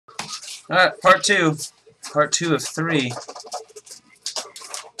Alright, part two. Part two of three.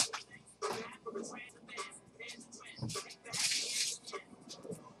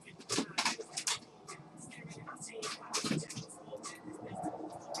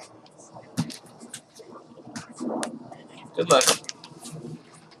 Good luck.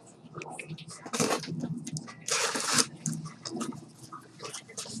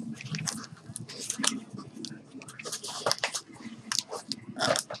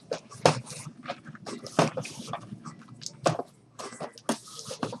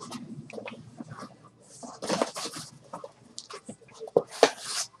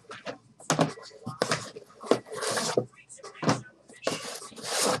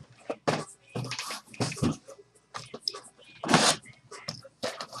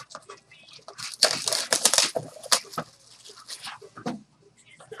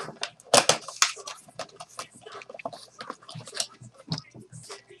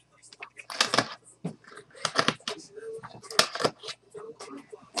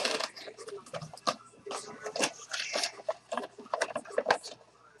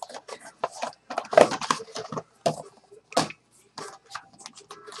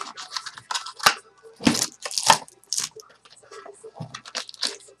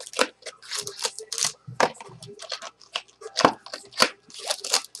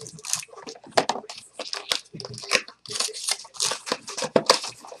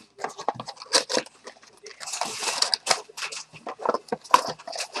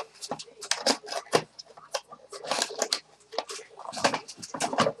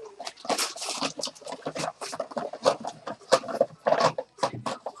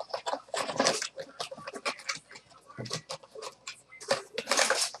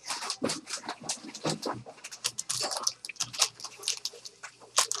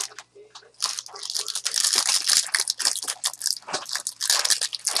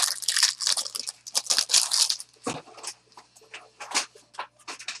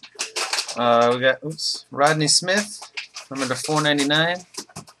 We got Rodney Smith, number to 499,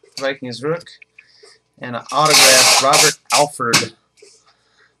 Vikings Rook, and an autograph Robert Alford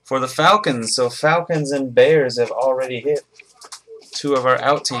for the Falcons. So Falcons and Bears have already hit two of our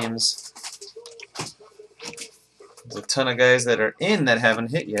out teams. There's a ton of guys that are in that haven't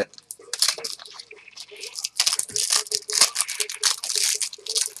hit yet.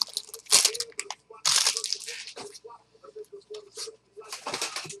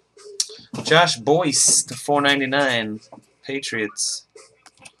 Josh Boyce to 499, Patriots.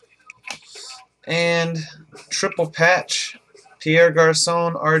 And triple patch, Pierre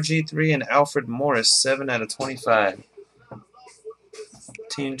Garçon, RG3, and Alfred Morris, 7 out of 25.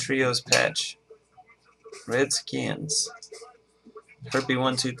 Team Trios patch. Redskins.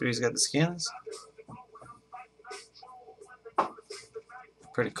 Herpy123's got the skins.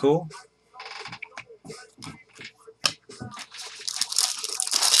 Pretty cool.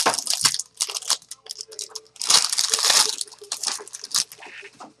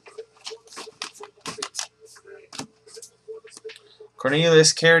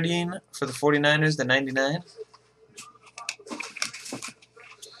 Cornelius Carradine for the 49ers, the 99.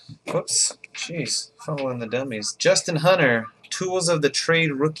 Whoops. Jeez. Following the dummies. Justin Hunter, Tools of the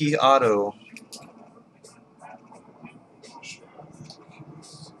Trade rookie auto.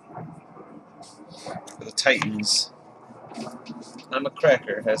 For the Titans. I'm a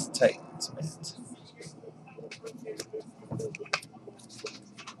cracker. Has the Titans, man.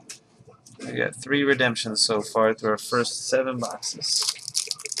 We got 3 redemptions so far through our first 7 boxes.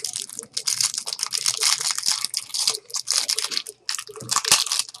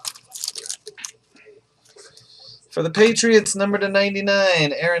 For the Patriots, number to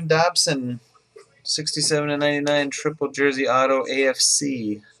 99, Aaron Dobson, 67 to 99, triple jersey auto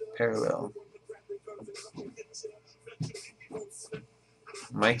AFC parallel.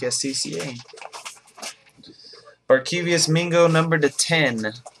 Mike SCCA. Barkevius Mingo, number to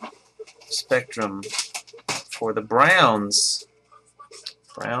 10, Spectrum. For the Browns.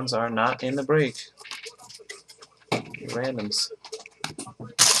 Browns are not in the break. Randoms.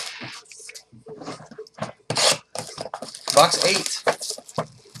 Box 8.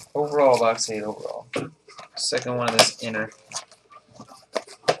 Overall, box 8 overall. Second one of this inner.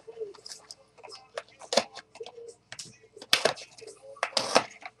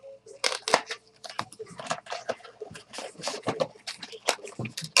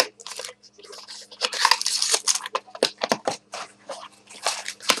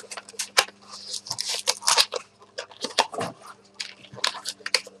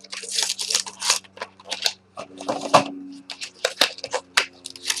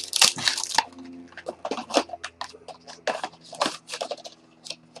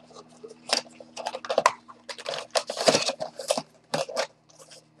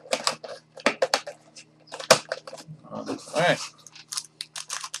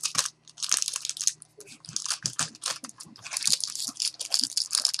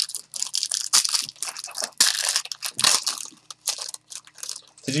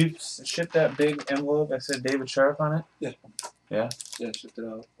 Did you ship that big envelope that said David Sharp on it? Yeah. Yeah? Yeah, I shipped it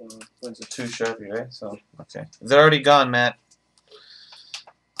out Wednesday. 2 Sharpie, right? So, okay. They're already gone, Matt.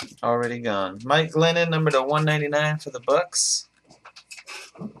 Already gone. Mike Glennon, number to 199 for the Bucks.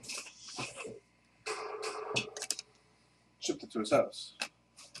 Shipped it to his house.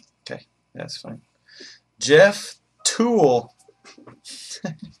 Okay, that's fine. Jeff Toole.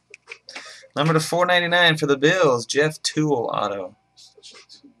 Number to 499 for the Bills. Jeff Toole auto.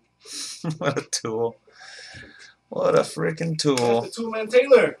 What a tool. What a freaking tool. The two-man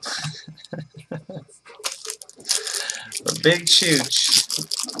Taylor. The big chooch.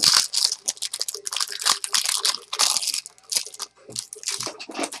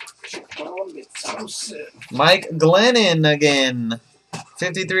 Mike Glennon again.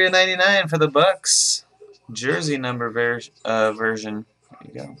 53 of 99 for the Bucks. Jersey number version.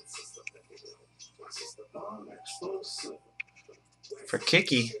 There you go. For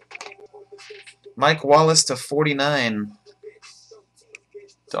Kiki. Mike Wallace to 49.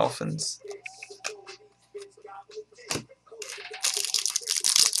 Dolphins.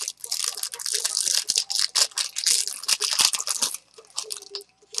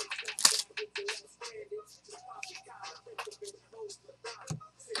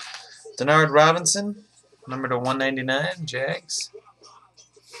 Denard Robinson, number to 199, Jags.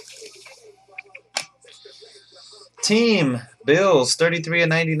 Team, Bills, 33 of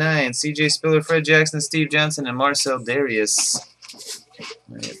 99. C.J. Spiller, Fred Jackson, Steve Johnson, and Marcel Darius.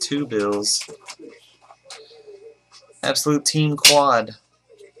 I got 2 Bills. Absolute team quad.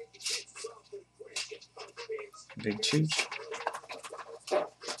 Big chooch.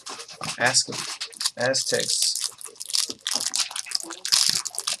 Ask him. Aztecs.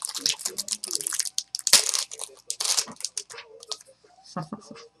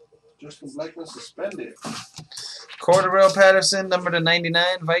 Justin Blackman suspended. Cordarrelle Patterson, number to 99,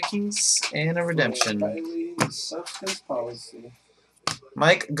 Vikings, and a redemption. Substance policy.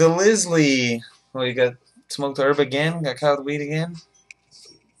 Mike Gillislee. Oh, you got smoked herb again? Got caught with weed again?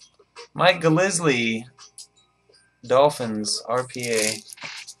 Mike Gillislee. Dolphins, RPA.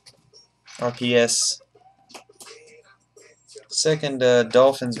 RPS. Second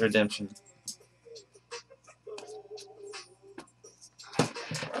Dolphins redemption.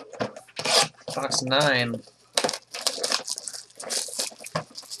 Box 9.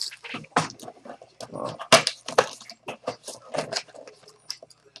 Oh.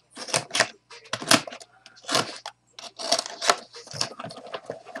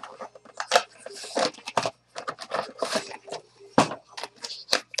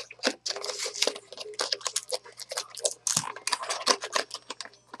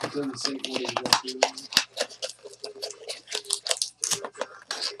 It doesn't say what he's going to do.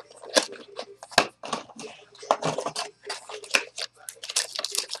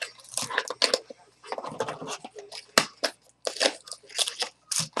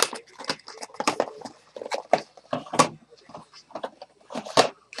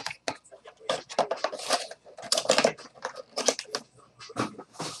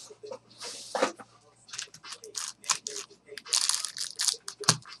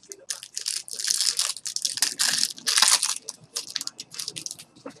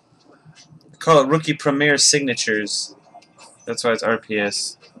 Call it Rookie Premier Signatures. That's why it's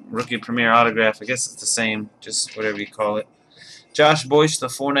RPS. Rookie Premier Autograph. I guess it's the same. Just whatever you call it. Josh Boyce to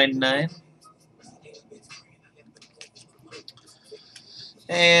 499.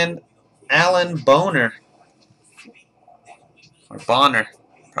 And Alan Boner. Or Bonner.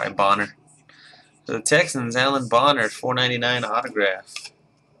 Probably Bonner. For the Texans, Alan Bonner, 499 autograph.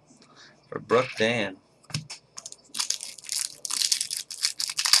 For Brooke Dan.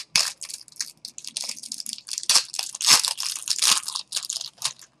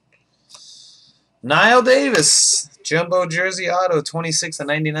 Niall Davis, Jumbo Jersey Auto, 26 of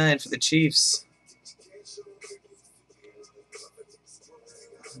 99 for the Chiefs.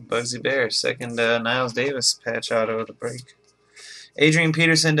 Bugsy Bear, second Niles Davis patch auto of the break. Adrian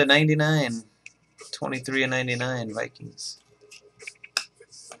Peterson to 99, 23 of 99 Vikings.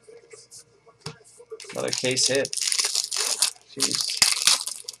 Another case hit. Jeez.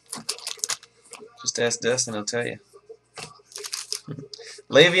 Just ask Dustin, he'll tell you.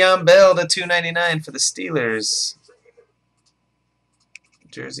 Le'Veon Bell to 299 for the Steelers.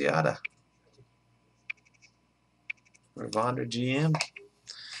 Jersey Auto. Ravondre GM.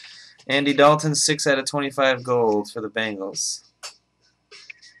 Andy Dalton, 6 out of 25 gold for the Bengals.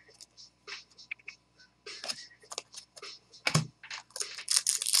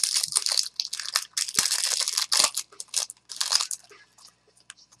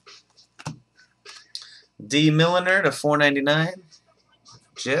 D. Milliner to 499.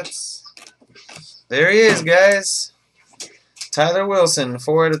 Jets. There he is, guys. Tyler Wilson,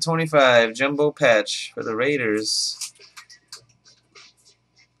 4 out of 25. Jumbo patch for the Raiders.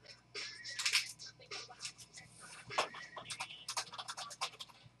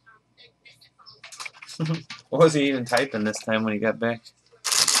 What was he even typing this time when he got back?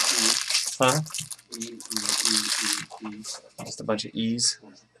 Huh? Just a bunch of E's.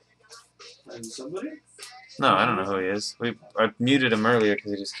 And somebody? No, I don't know who he is. I muted him earlier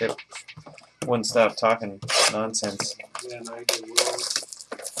because he just wouldn't stop talking nonsense. Yeah, no, he did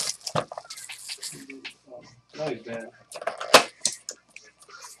well. No, he's bad.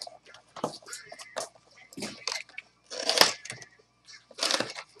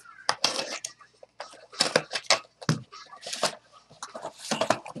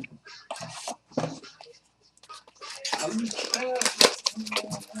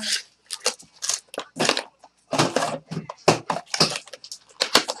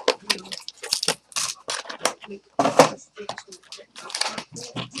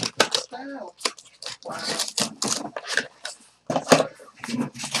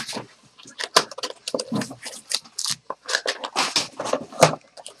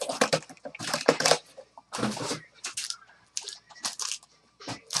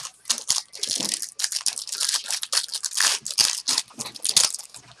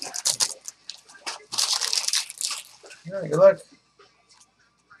 Yeah, good luck.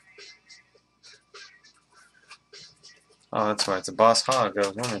 Oh, that's why it's a Boss Hog. I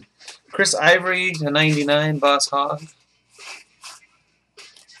was wondering. Chris Ivory to 99, Boss Hog.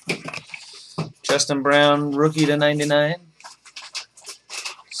 Justin Brown, rookie to 99.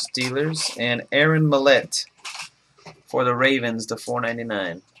 Steelers. And Aaron Millette for the Ravens to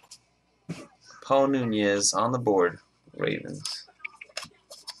 499. Paul Nunez on the board. Ravens.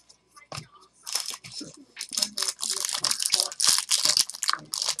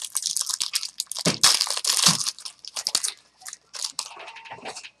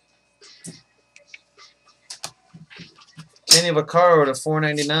 Kenny Vaccaro to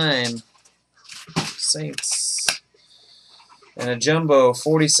 499. Saints. And a jumbo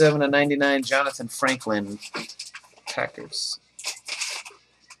 47 to 99. Jonathan Franklin. Packers.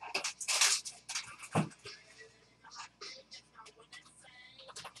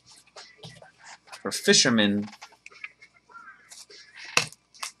 For Fisherman.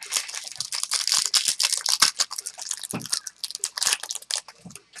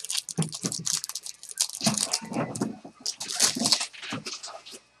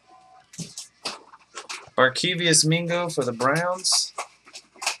 Barkevious Mingo for the Browns.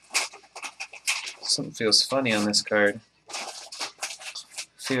 Something feels funny on this card. I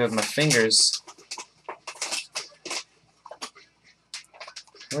feel with my fingers.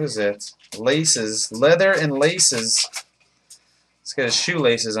 What is that? Laces. Leather and laces. It's got his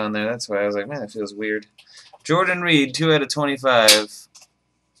shoelaces on there. That's why I was like, man, it feels weird. Jordan Reed, 2 out of 25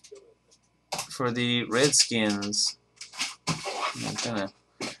 for the Redskins. I'm kind of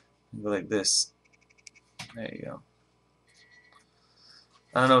go like this. There you go.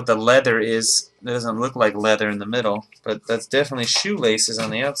 I don't know what the leather is. It doesn't look like leather in the middle, but that's definitely shoelaces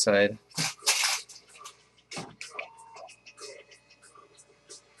on the outside.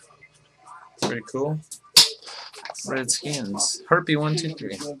 Pretty cool. Redskins. Herpy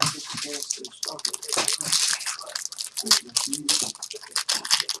 123.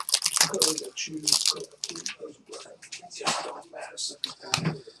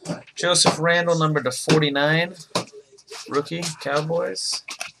 Joseph Randall, number to 49. Rookie, Cowboys.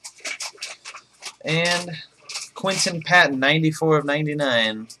 And Quinton Patton, 94 of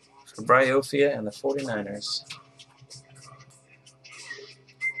 99 for Bryofia and the 49ers.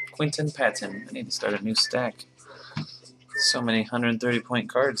 Quinton Patton. I need to start a new stack. So many 130-point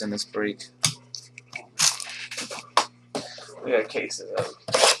cards in this break. We got cases of.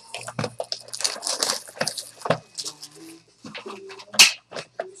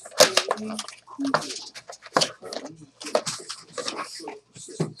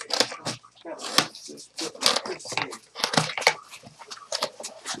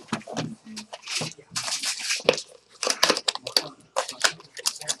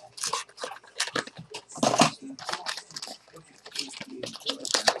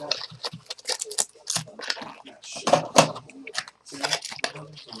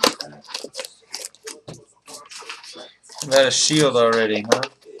 Got a shield already, huh?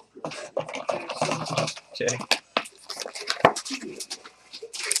 Okay.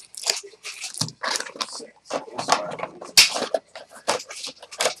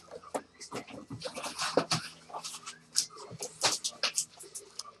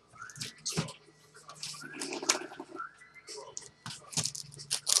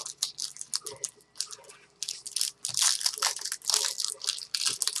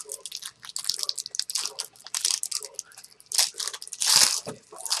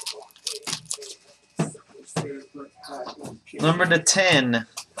 Number to 10,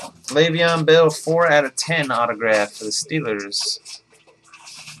 Le'Veon Bell, 4/10 autograph for the Steelers.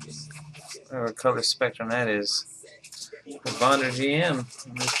 Whatever color spectrum that is. The Bonder GM,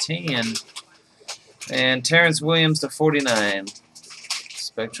 number 10. And Terrence Williams to 49.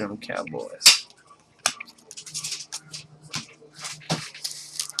 Spectrum Cowboys.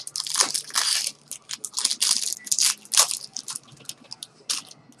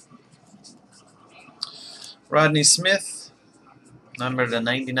 Rodney Smith, number to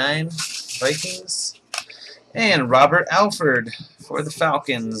 99, Vikings. And Robert Alford for the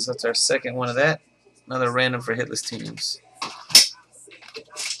Falcons. That's our second one of that. Another random for hitless teams.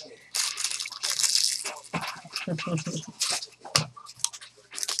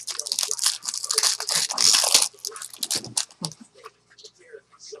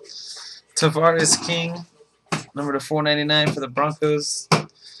 Tavares King, number to 499 for the Broncos.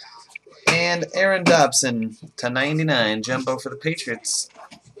 And Aaron Dobson to 99, jumbo for the Patriots.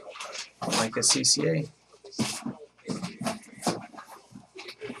 Like a CCA.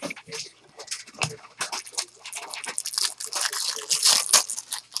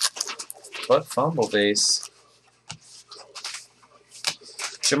 What fumble base.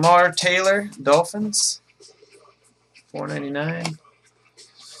 Jamar Taylor, Dolphins, 499.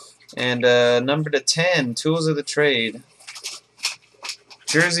 And number to 10, Tools of the Trade.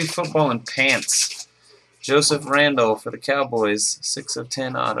 Jersey Football and Pants. Joseph Randall for the Cowboys,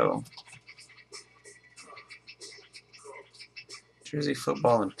 6/10 auto. Jersey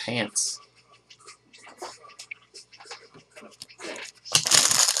Football and Pants.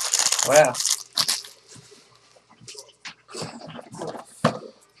 Wow.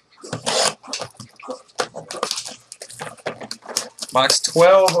 Box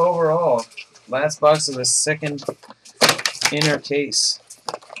 12 overall. Last box of the second inner case.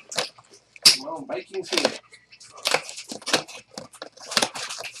 Come on, Vikings here.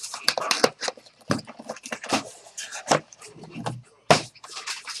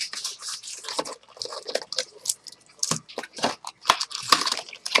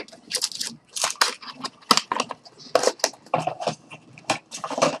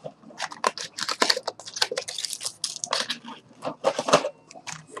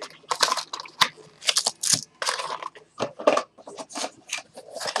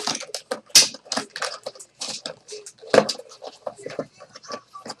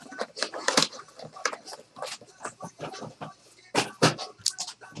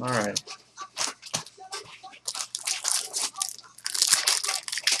 All right.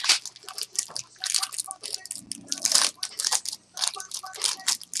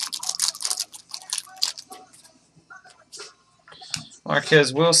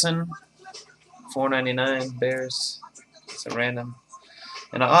 Marquez Wilson, 499, Bears. It's a random.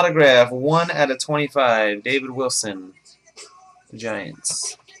 And an autograph, 1/25, David Wilson,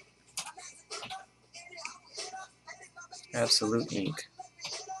 Giants. Absolute ink.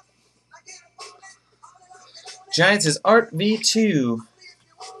 Giants is Art V2.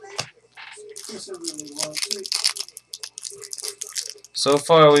 So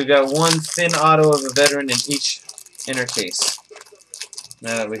far, we've got one thin auto of a veteran in each inner case.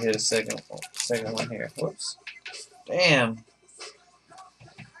 Now that we hit a second one here. Whoops. Damn.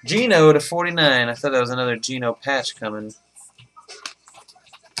 Geno to 49. I thought that was another Geno patch coming.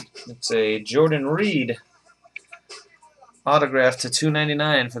 It's a Jordan Reed autograph to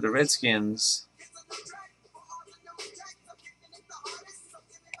 299 for the Redskins.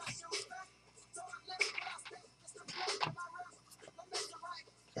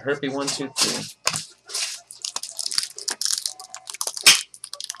 Herpy 123.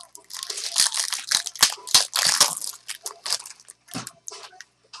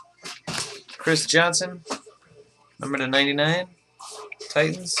 Chris Johnson, number to 99,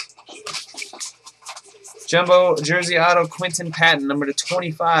 Titans. Jumbo jersey auto, Quinton Patton, number to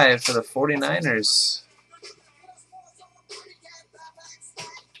 25 for the 49ers.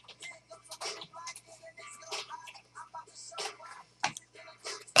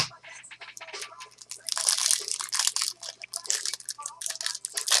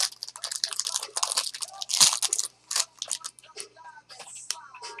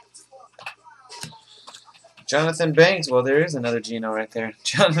 Jonathan Banks, well, there is another Geno right there.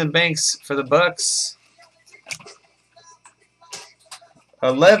 Jonathan Banks for the Bucks.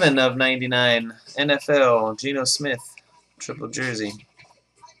 11/99, NFL, Geno Smith, triple jersey.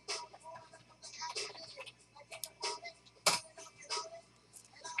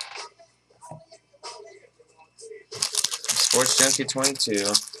 Sports Junkie 22.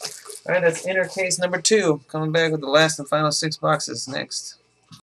 All right, that's inner case number 2. Coming back with the last and final 6 boxes next.